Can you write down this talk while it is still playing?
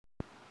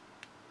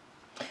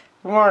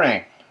Good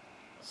morning,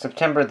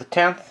 September the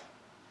 10th,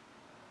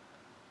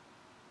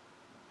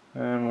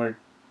 and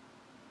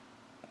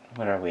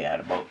what are we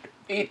at, about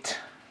 8?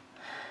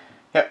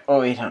 Yep,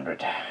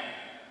 0800.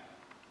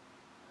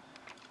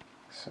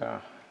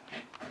 So,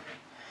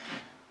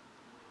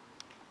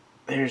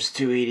 there's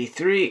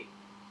 283.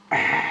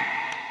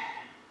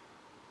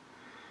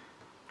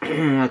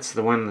 That's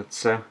the one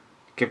that's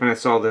giving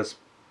us all this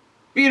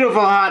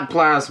beautiful hot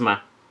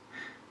plasma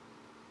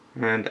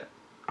and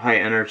high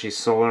energy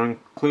solar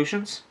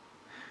inclusions.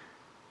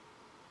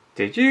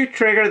 Did you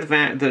trigger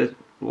the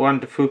one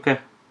to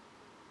Fukushima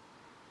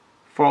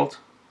fault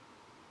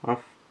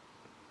off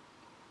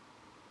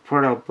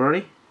Port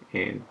Alberta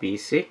in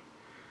BC?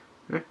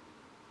 Huh?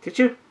 Did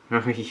you?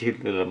 Oh, you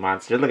little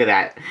monster. Look at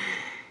that.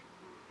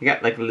 You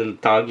got like a little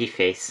doggy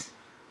face.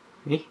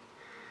 See?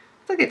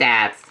 Look at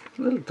that.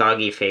 Little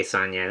doggy face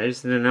on you.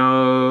 There's the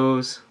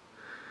nose.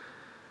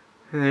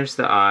 And there's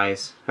the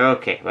eyes.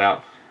 Okay,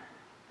 well.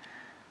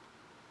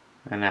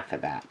 Enough of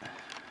that.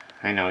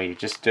 I know, you're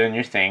just doing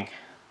your thing.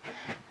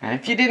 And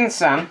if you didn't,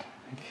 son,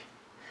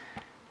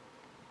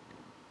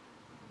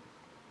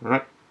 we're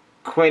not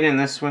quite in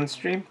this one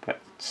stream, but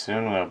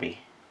soon will be.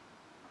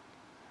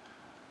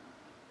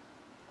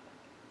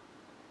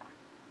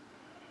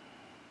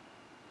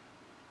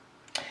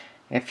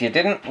 If you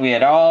didn't,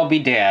 we'd all be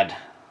dead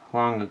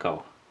long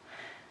ago.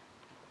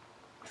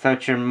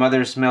 Without your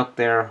mother's milk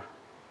there,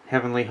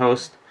 heavenly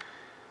host.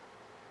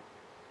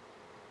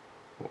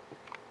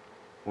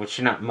 Which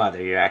you're not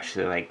mother, you're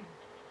actually like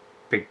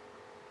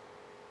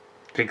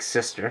big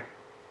sister.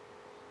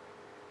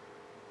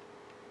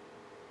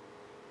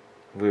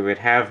 We would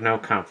have no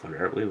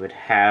comforter. We would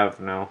have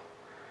no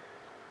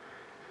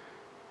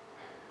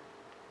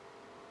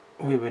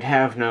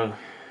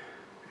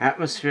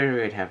atmosphere.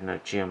 We would have no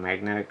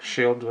geomagnetic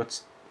shield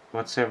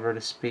whatsoever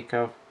to speak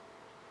of.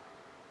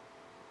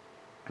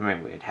 I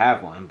mean, we'd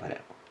have one, but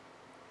it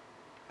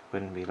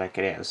wouldn't be like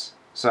it is.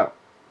 So,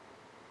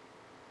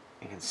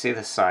 you can see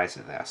the size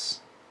of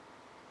this.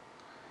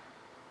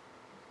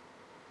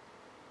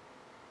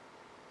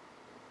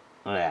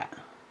 Look at that.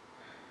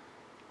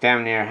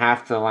 Damn near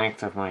half the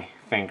length of my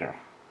finger.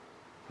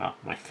 Well,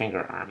 my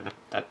finger arm.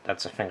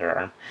 That's a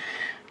finger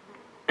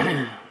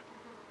arm.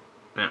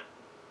 Now,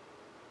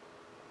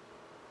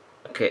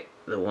 okay,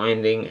 the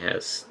winding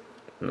has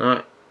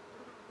not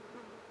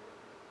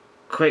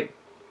quite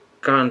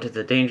gone to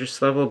the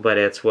dangerous level, but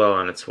it's well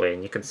on its way,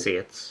 and you can see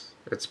it's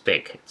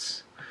big.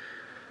 It's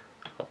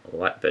a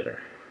lot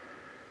bigger.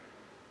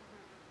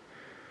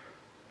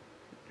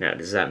 Now,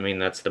 does that mean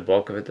that's the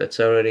bulk of it that's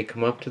already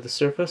come up to the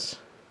surface?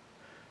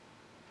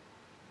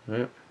 Well,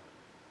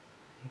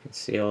 you can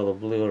see all the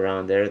blue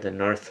around there, the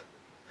north,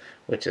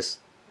 which is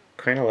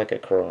kind of like a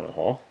corona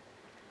hole.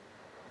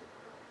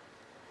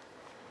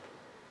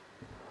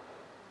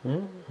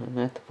 Well, and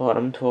at the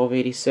bottom,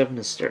 1287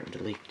 is starting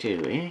to leak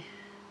too, eh?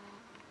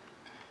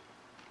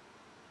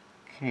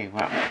 Okay,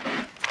 well.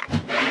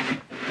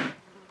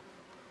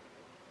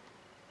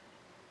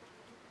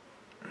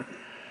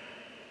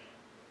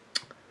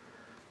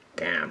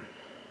 Damn.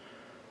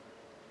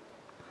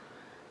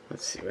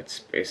 Let's see what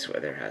space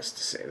weather has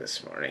to say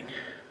this morning.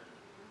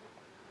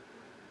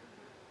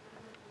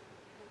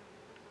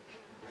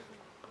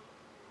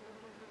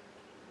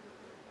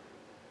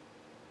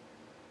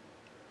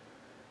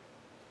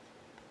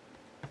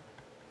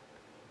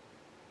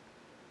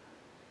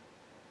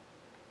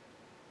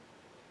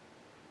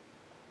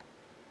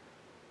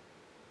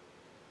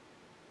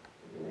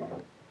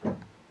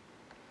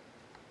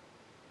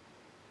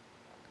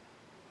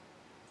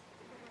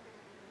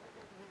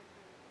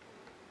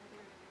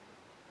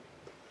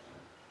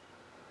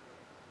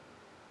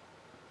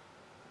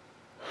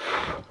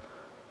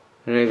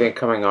 Anything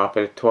coming off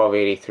at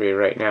 1283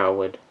 right now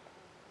would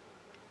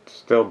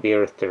still be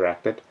Earth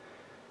directed.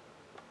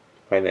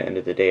 By the end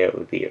of the day it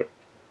would be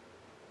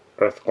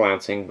Earth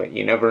glancing, but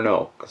you never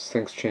know, because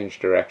things change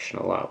direction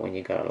a lot when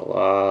you got a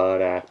lot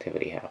of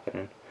activity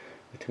happening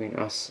between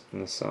us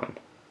and the sun.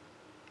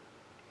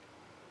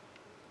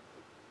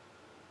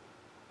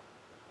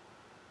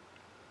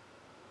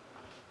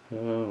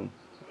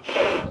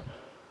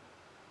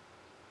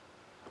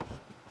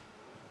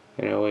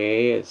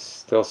 NOAA is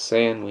still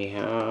saying we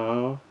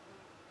have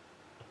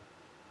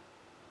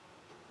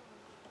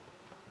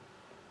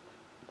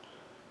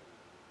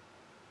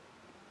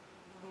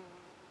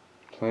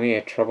plenty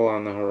of trouble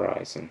on the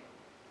horizon.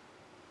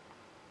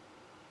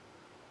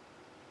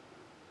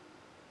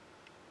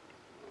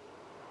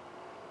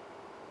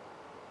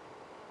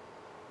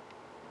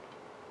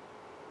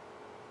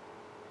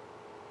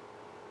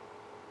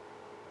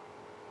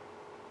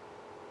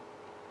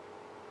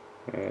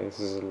 This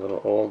is a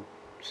little old,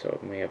 so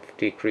it may have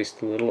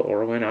decreased a little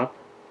or went up.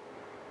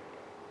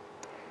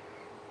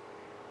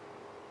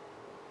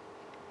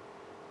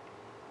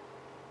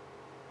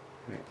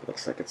 It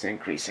looks like it's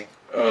increasing.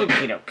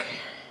 Okie doke.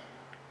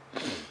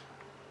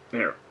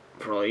 There,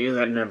 for all you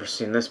that have never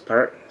seen this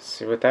part,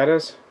 see what that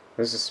is?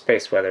 This is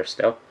space weather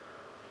still.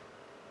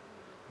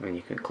 And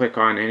you can click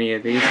on any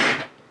of these,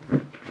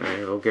 and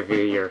it'll give you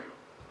your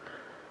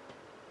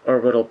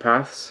orbital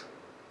paths.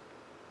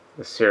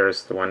 This here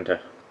is the one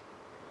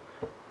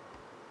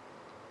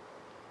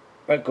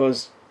that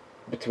goes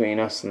between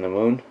us and the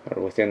moon,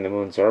 or within the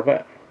moon's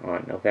orbit,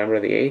 on November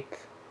the 8th.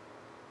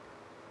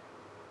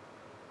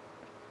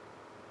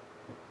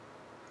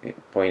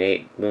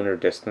 8.8 lunar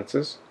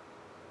distances.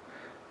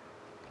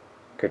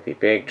 Could be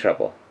big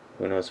trouble.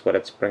 Who knows what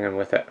it's bringing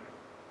with it.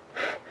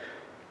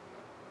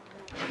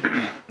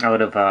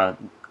 Out of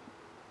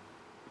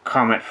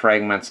comet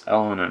fragments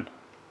Elenin.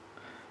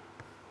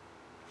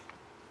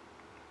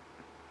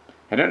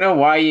 I don't know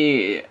why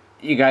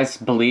you guys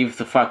believe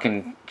the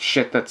fucking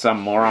shit that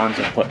some morons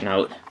are putting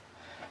out.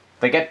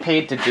 They get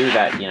paid to do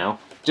that, you know,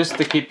 just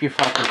to keep you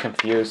fucking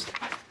confused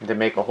and to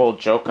make a whole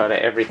joke out of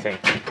everything.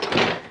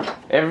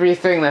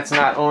 Everything that's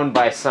not owned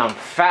by some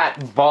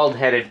fat,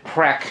 bald-headed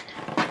prick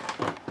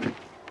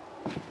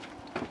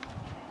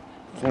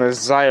from the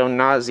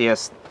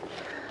Zionasiast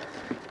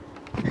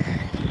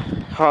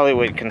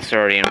Hollywood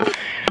Consortium.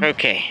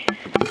 Okay,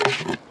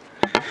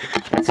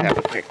 let's have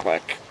a quick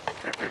look.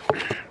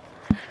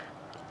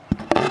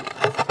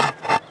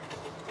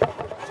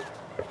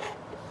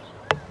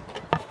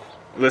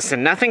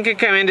 Listen, nothing can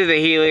come into the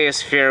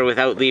heliosphere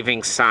without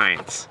leaving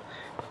signs.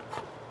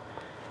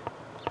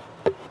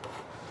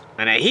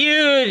 And a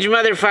huge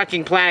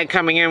motherfucking planet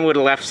coming in would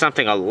have left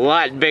something a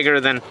lot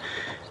bigger than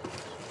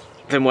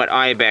what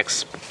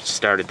Ibex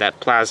started,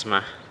 that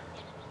plasma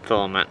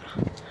filament.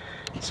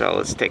 So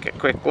let's take a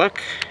quick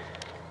look.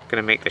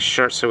 Gonna make this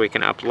short so we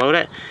can upload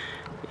it.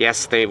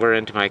 Yes, they were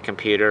into my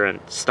computer and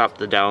stopped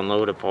the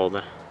download of all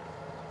the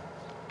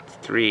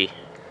 3.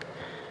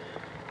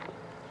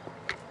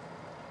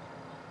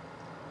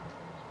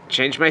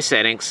 Change my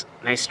settings.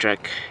 Nice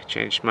trick.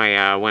 Change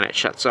my when it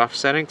shuts off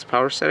settings,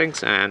 power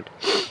settings, and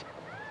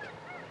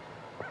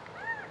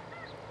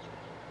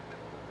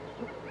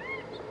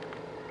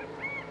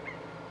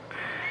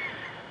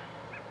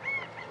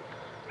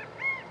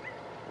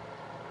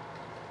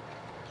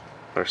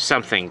or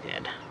something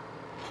did.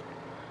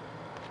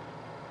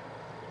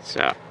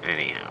 So,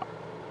 anyhow.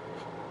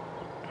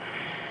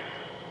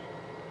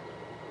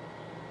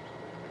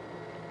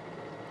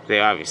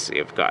 They obviously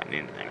have gotten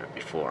in there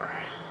before.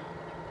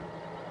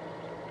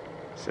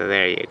 So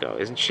there you go.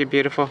 Isn't she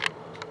beautiful?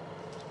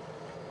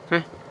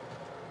 Huh?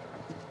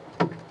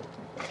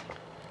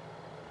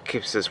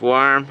 Keeps us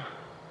warm.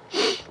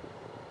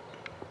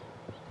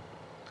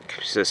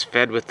 Keeps us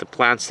fed with the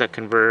plants that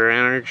convert our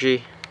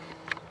energy.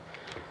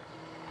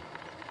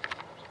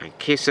 And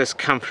keeps us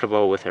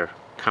comfortable with her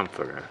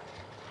comforter,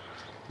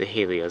 the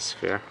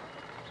heliosphere.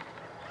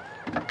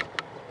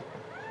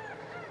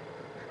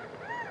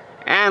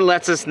 And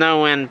lets us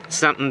know when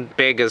something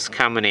big is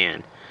coming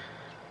in.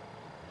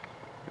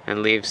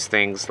 And leaves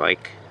things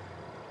like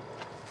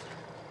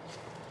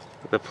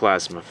the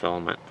plasma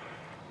filament.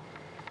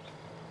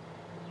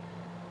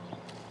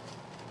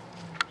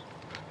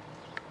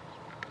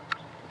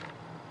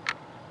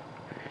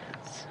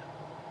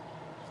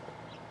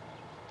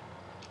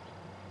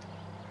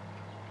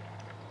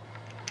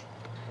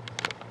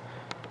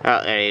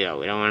 Oh, there you go.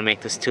 We don't want to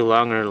make this too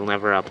long or it'll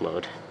never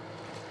upload.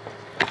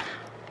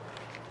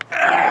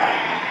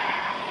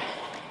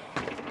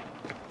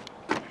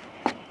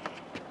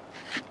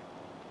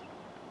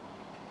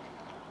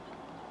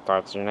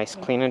 Dogs are nice,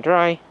 clean, and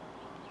dry.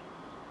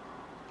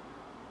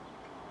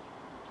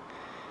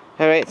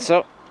 Alright,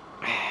 so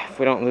if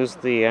we don't lose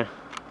the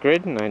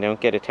grid and I don't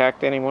get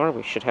attacked anymore,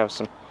 we should have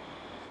some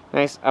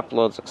nice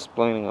uploads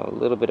explaining a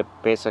little bit of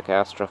basic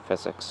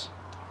astrophysics.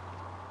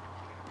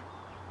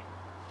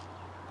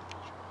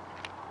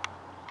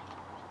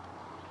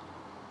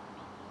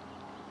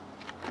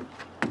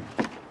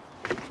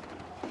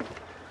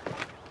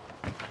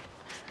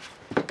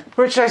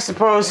 Which I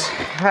suppose,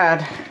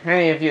 had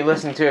any of you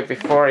listened to it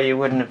before, you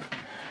wouldn't have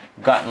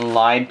gotten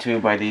lied to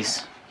by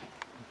these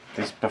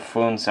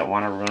buffoons that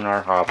want to ruin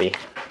our hobby.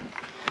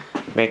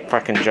 Make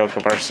fucking joke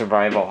of our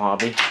survival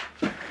hobby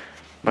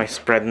by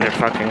spreading their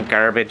fucking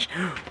garbage.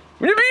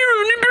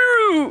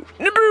 Nibiru!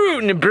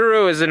 Nibiru!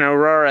 Nibiru is an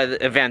aurora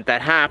event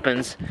that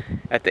happens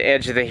at the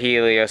edge of the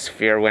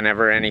heliosphere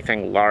whenever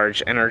anything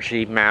large,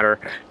 energy, matter,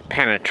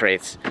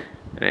 penetrates.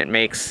 And it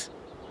makes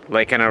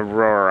like an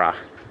aurora.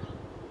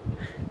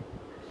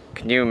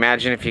 Can you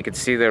imagine if you could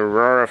see the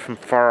aurora from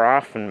far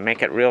off and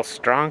make it real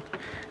strong?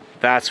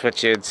 That's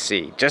what you'd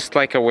see. Just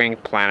like a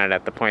winged planet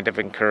at the point of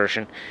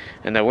incursion.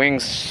 And the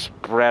wings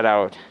spread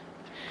out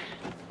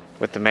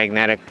with the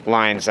magnetic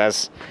lines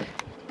as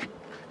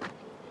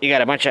you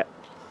got a bunch of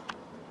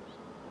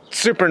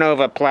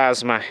supernova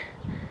plasma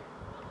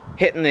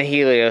hitting the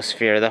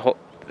heliosphere,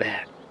 the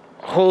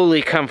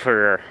holy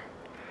comforter.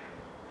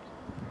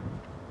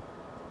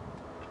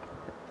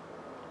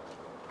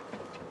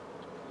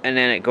 And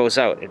then it goes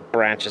out, it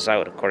branches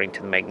out according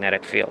to the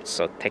magnetic field.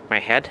 So take my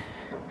head.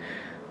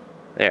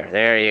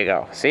 There you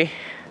go. See?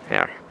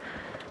 There.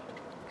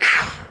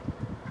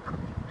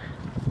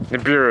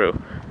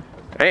 Nibiru.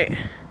 Right?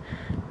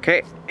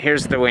 Okay,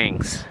 here's the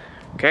wings.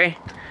 Okay?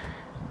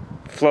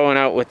 Flowing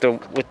out with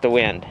the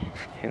wind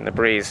and the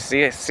breeze.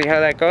 See how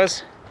that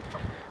goes?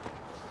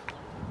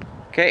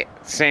 Okay,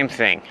 same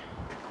thing.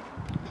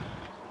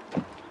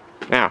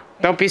 Now,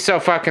 don't be so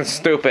fucking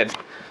stupid.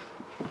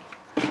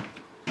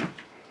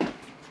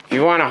 If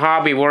you want a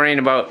hobby worrying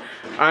about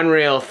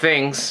unreal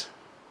things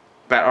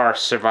that are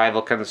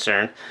survival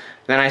concern,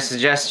 then I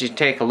suggest you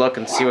take a look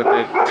and see what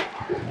the...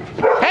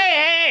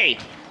 Hey!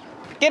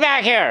 Get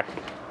back here!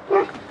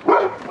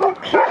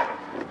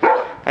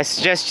 I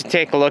suggest you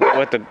take a look at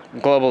what the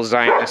global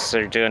Zionists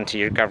are doing to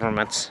your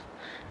governments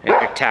and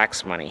your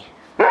tax money.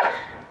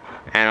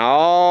 And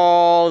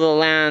all the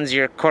lands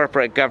your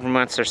corporate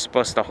governments are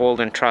supposed to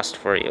hold in trust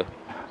for you.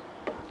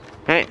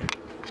 Right?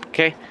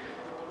 Okay?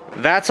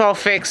 That's all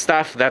fake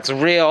stuff. That's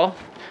real.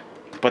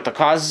 But the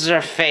causes are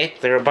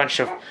fake. They're a bunch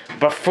of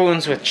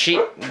buffoons with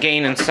cheap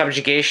gain and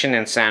subjugation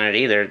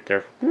insanity.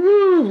 They're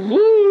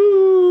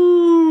woo.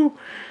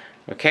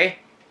 Okay?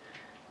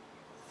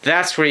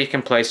 That's where you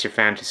can place your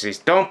fantasies.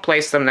 Don't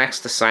place them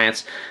next to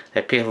science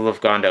that people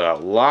have gone to a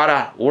lot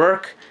of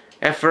work,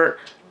 effort,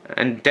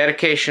 and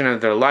dedication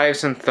of their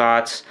lives and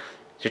thoughts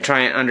to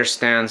try and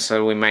understand,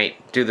 so we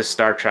might do the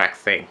Star Trek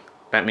thing.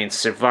 That means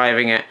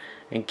surviving it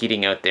and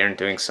getting out there and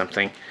doing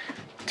something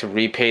to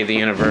repay the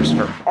universe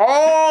for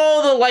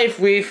all the life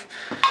we've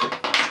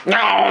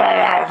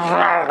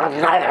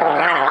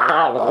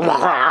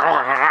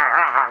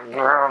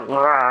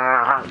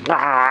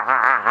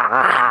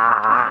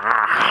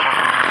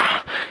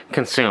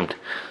consumed.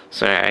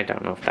 So I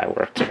don't know if that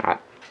worked or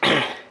not.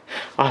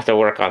 I'll have to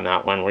work on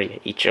that one where you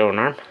eat your own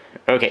arm.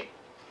 Okay.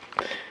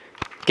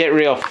 Get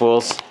real,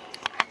 fools.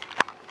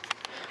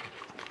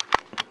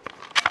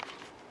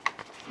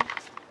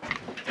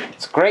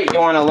 It's great you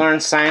want to learn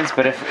science,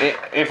 but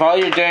if all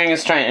you're doing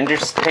is trying to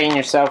entertain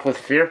yourself with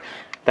fear,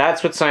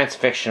 that's what science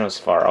fiction was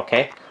for,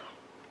 okay?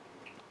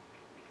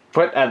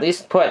 At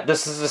least put,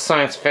 this is a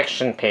science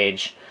fiction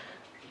page.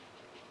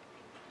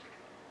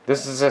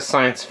 This is a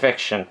science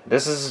fiction.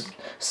 This is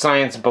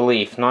science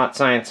belief, not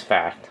science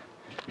fact.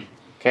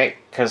 Okay?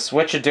 Because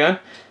what you're doing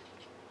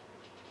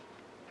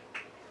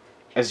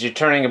is you're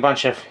turning a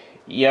bunch of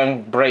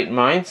young, bright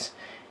minds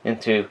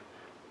into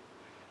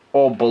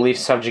old,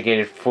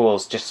 belief-subjugated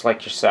fools just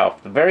like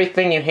yourself. The very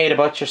thing you hate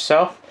about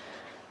yourself,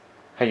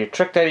 how you're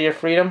tricked out of your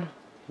freedom,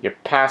 you're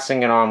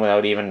passing it on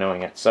without even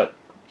knowing it. So,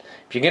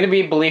 if you're going to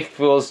be belief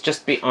fools,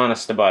 just be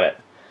honest about it.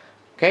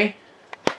 Okay?